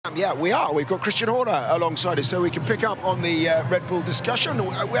Yeah, we are. We've got Christian Horner alongside us, so we can pick up on the Red Bull discussion.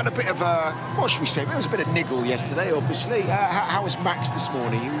 We had a bit of what should we say? There was a bit of niggle yesterday, obviously. How was Max this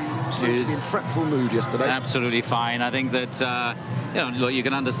morning? He seemed to be in fretful mood yesterday. Absolutely fine. I think that look, you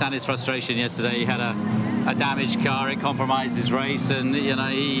can understand his frustration yesterday. He had a damaged car. It compromised his race, and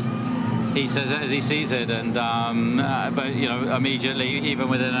he says it as he sees it. And but immediately, even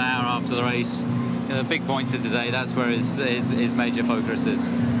within an hour after the race, the big points of today, that's where his major focus is.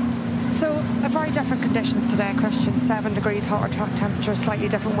 So, very different conditions today, Christian. 7 degrees hotter track temperature, slightly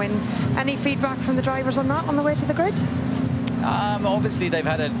different wind. Any feedback from the drivers on that on the way to the grid? Obviously, they've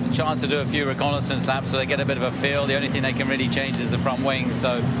had a chance to do a few reconnaissance laps, so they get a bit of a feel. The only thing they can really change is the front wing.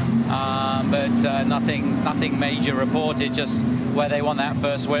 So, but nothing major reported. Just where they want that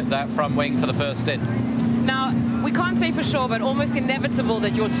front wing for the first stint. Now, we can't say for sure, but almost inevitable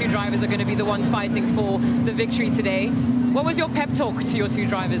that your two drivers are going to be the ones fighting for the victory today. What was your pep talk to your two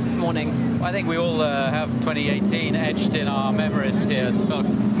drivers this morning? Well, I think we all have 2018 etched in our memories here. So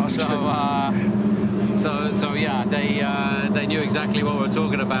yeah, they knew exactly what we were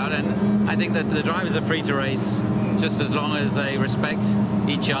talking about, and I think that the drivers are free to race just as long as they respect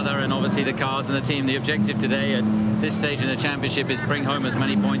each other and obviously the cars and the team. The objective today at this stage in the championship is bring home as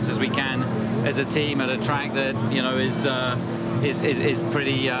many points as we can as a team at a track that is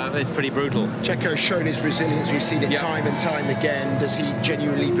pretty brutal. Checo's shown his resilience. We've seen it time and time again. Does he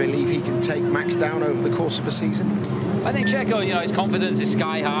genuinely believe he can take Max down over the course of a season? I think Checo, his confidence is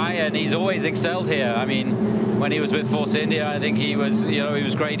sky high, and he's always excelled here. I mean, when he was with Force India, I think he was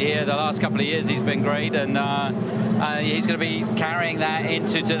great here. The last couple of years, he's been great, and he's going to be carrying that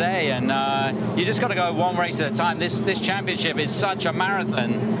into today. And you just got to go one race at a time. This championship is such a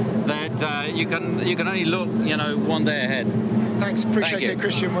marathon that you can only look, one day ahead. Thanks, appreciate it,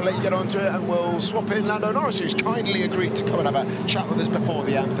 Christian. We'll let you get on to it, and we'll swap in Lando Norris, who's kindly agreed to come and have a chat with us before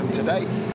the anthem today.